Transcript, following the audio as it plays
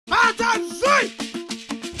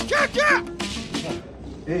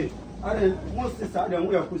Hey, I didn't most this I didn't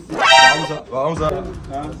wear pussy.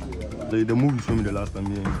 The movie showed me the last time,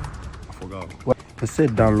 yeah. I forgot. What? I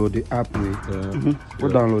said download the app way.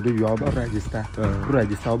 What download it? You are about register.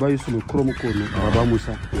 Register. About use the Chrome code. About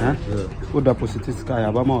Musah. What deposit is sky?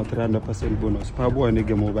 About more 300% bonus. Pabo and the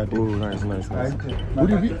game over there. Oh, nice. What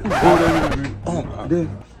do you mean? Oh, there.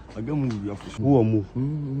 I got movie. Who are move?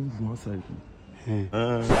 One side.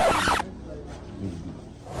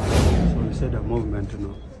 So you said the movement, you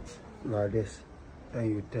know, like this, and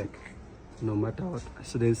you take, no matter what,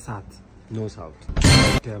 accident start. No south.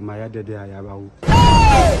 My other day I have a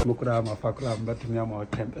Mukura, my Fakra, but me, I'm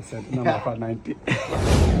 10%, number for 90.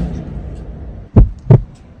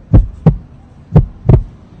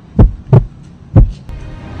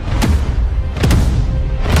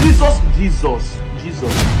 Jesus.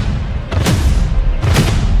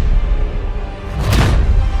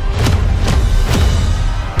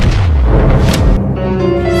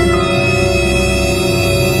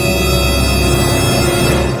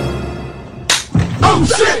 Oh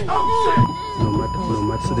shit! No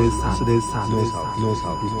matter accident start. No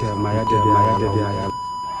south. You tell my other day I have.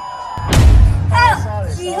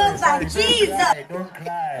 Help! Jesus! Don't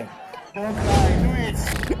cry. Do it.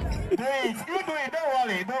 You do it.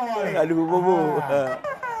 Don't worry. I do Bobo.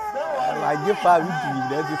 I give 5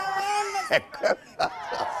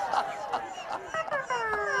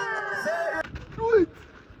 Do it.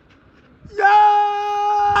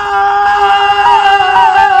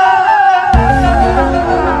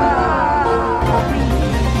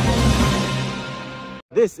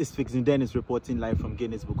 This is Fixing Dennis reporting live from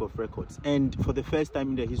Guinness Book of Records, and for the first time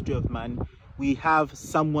in the history of man, we have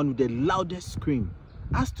someone with the loudest scream.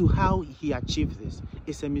 As to how he achieved this,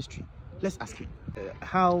 it's a mystery. Let's ask him.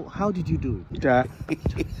 How did you do it? Tell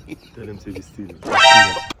them to be still.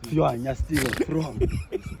 You are just still from.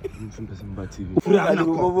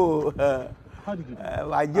 How did you do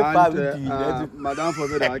it? I give 5 Madam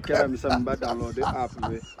forbid I carry some bad download the app.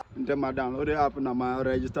 My download the app and my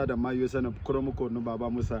register the my user of Chrome code no Baba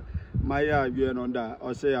Musah. My year on that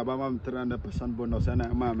or say about 300% bonus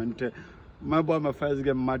and my boy my first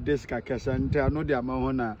game my disc I cash and tell no the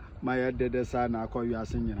amount my dead son I call you a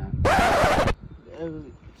senior.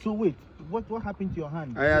 So wait, what happened to your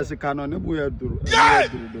hand? I asked a canon.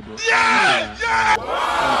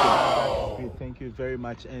 Thank you very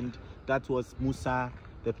much. And that was Musah,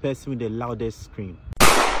 the person with the loudest scream.